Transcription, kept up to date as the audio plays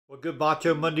Well, good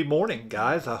Macho Monday morning,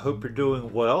 guys. I hope you're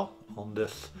doing well on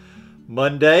this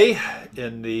Monday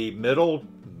in the middle,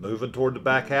 moving toward the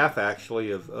back half,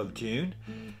 actually, of June.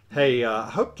 Hey, I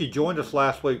hope you joined us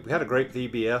last week. We had a great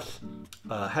VBS.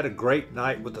 Had a great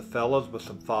night with the fellas, with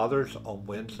some fathers on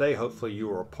Wednesday. Hopefully you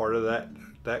were a part of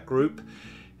that group.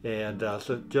 And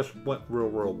so it just went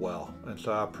real well. And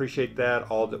so I appreciate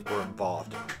that, all that were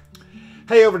involved.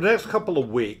 Hey, over the next couple of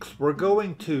weeks, we're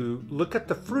going to look at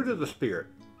the fruit of the Spirit.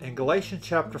 In Galatians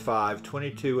chapter 5,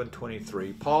 22 and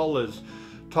 23, Paul is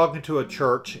talking to a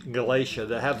church in Galatia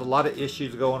that has a lot of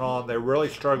issues going on. They're really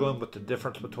struggling with the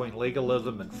difference between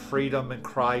legalism and freedom in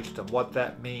Christ and what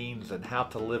that means and how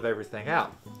to live everything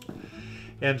out.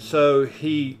 And so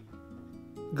he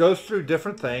goes through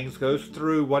different things, goes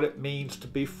through what it means to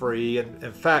be free. And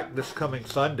in fact, this coming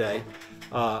Sunday,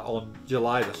 on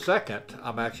July the 2nd,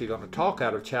 I'm actually going to talk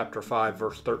out of chapter 5,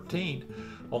 verse 13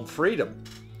 on freedom.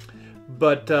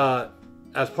 But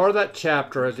as part of that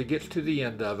chapter, as he gets to the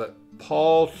end of it,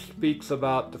 Paul speaks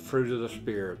about the fruit of the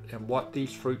Spirit and what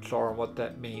these fruits are and what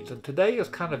that means. And today is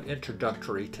kind of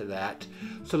introductory to that.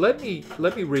 So let me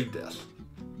read this.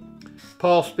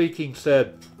 Paul speaking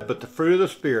said, "But the fruit of the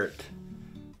Spirit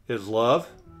is love,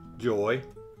 joy,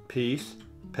 peace,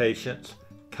 patience,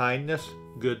 kindness,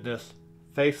 goodness,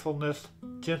 faithfulness,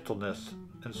 gentleness,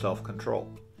 and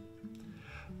self-control.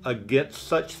 Against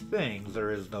such things there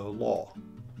is no law."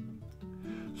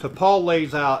 So Paul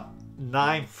lays out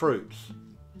 9 fruits.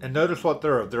 And notice what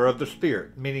they're of. They're of the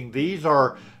Spirit, meaning these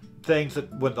are things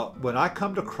that when I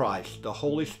come to Christ, the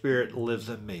Holy Spirit lives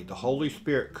in me. The Holy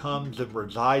Spirit comes and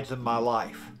resides in my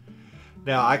life.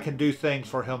 Now, I can do things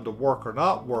for him to work or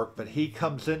not work, but he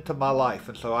comes into my life.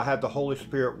 And so I have the Holy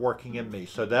Spirit working in me.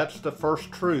 So that's the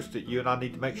first truth that you and I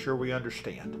need to make sure we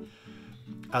understand.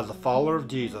 As a follower of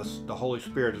Jesus, the Holy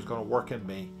Spirit is going to work in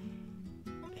me.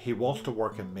 He wants to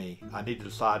work in me. I need to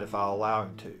decide if I'll allow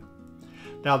him to.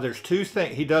 Now, there's 2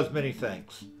 things. He does many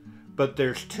things, but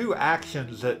there's 2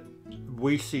 actions that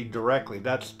we see directly.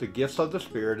 That's the gifts of the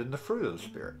Spirit and the fruit of the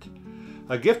Spirit.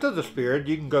 A gift of the Spirit,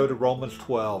 you can go to Romans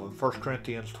 12 and 1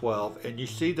 Corinthians 12, and you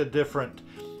see the different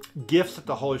gifts that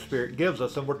the Holy Spirit gives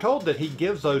us. And we're told that he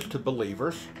gives those to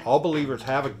believers. All believers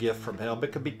have a gift from him.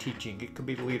 It could be teaching. It could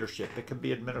be leadership. It could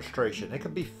be administration. It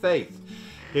could be faith.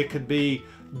 It could be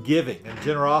giving and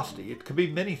generosity. It could be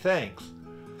many things.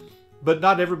 But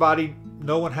not everybody,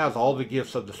 no one has all the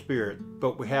gifts of the Spirit,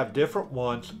 but we have different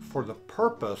ones for the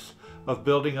purpose of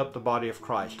building up the body of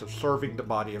Christ, of serving the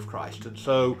body of Christ. And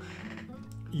so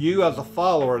you as a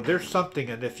follower, there's something,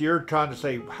 and if you're trying to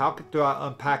say, how do I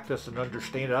unpack this and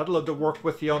understand it, I'd love to work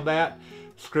with you on that.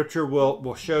 Scripture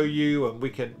will show you, and we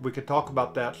can talk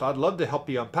about that. So I'd love to help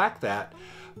you unpack that.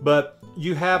 But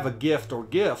you have a gift or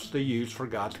gifts to use for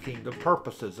God's kingdom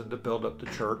purposes and to build up the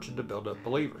church and to build up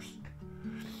believers.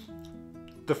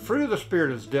 The fruit of the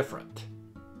Spirit is different.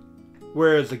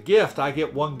 Whereas a gift, I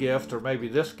get one gift or maybe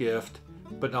this gift,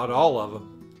 but not all of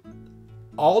them.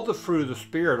 All the fruit of the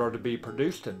Spirit are to be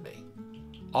produced in me.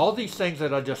 All these things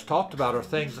that I just talked about are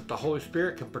things that the Holy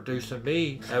Spirit can produce in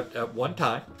me at one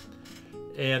time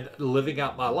and living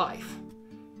out my life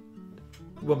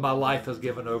when my life is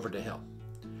given over to him.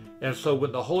 And so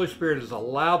when the Holy Spirit is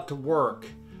allowed to work,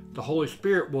 the Holy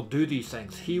Spirit will do these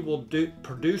things. He will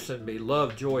produce in me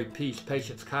love, joy, peace,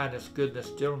 patience, kindness, goodness,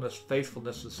 gentleness,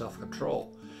 faithfulness, and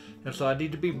self-control. And so I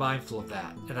need to be mindful of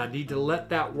that. And I need to let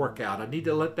that work out. I need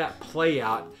to let that play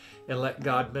out and let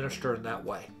God minister in that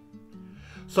way.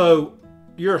 So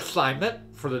your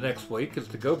assignment for the next week is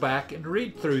to go back and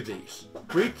read through these.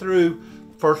 Read through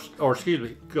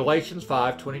Galatians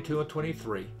 5, 22 and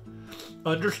 23.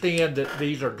 Understand that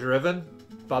these are driven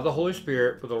by the Holy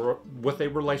Spirit with a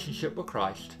relationship with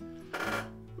Christ.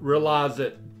 Realize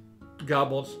that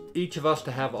God wants each of us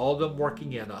to have all of them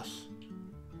working in us.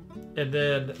 And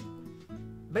then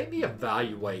maybe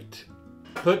evaluate.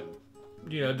 Put,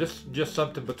 just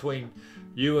something between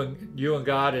you and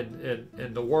God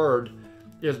and the Word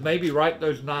is maybe write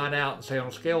those 9 out and say, on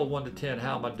a scale of 1 to 10,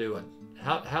 how am I doing?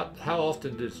 How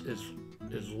often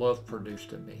is love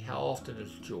produced in me? How often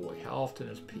is joy? How often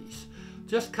is peace?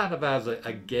 Just kind of as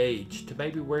a gauge to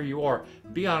maybe where you are.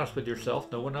 Be honest with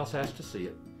yourself. No one else has to see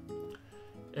it.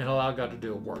 And allow God to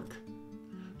do a work.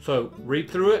 So read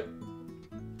through it,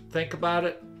 think about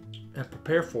it, and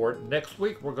prepare for it. Next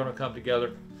week we're going to come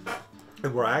together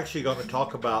and we're actually going to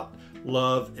talk about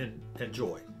love and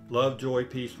joy. Love, joy,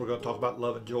 peace. We're going to talk about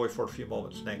love and joy for a few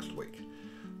moments next week.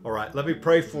 All right, let me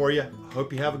pray for you.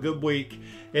 Hope you have a good week.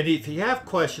 And if you have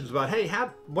questions about, hey,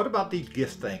 what about these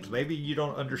gift things? Maybe you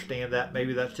don't understand that.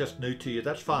 Maybe that's just new to you.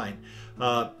 That's fine.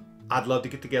 I'd love to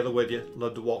get together with you.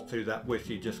 Love to walk through that with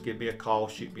you. Just give me a call,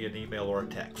 shoot me an email or a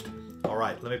text. All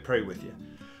right, let me pray with you.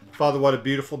 Father, what a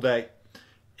beautiful day.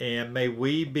 And may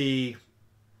we be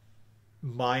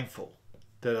mindful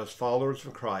that as followers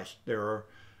of Christ, there are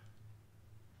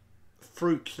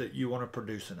fruits that you want to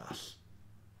produce in us.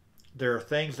 There are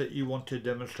things that you want to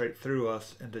demonstrate through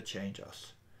us and to change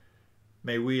us.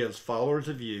 May we as followers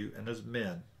of you and as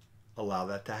men allow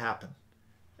that to happen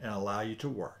and allow you to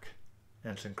work.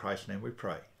 And it's in Christ's name we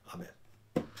pray.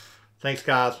 Amen. Thanks,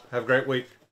 guys. Have a great week.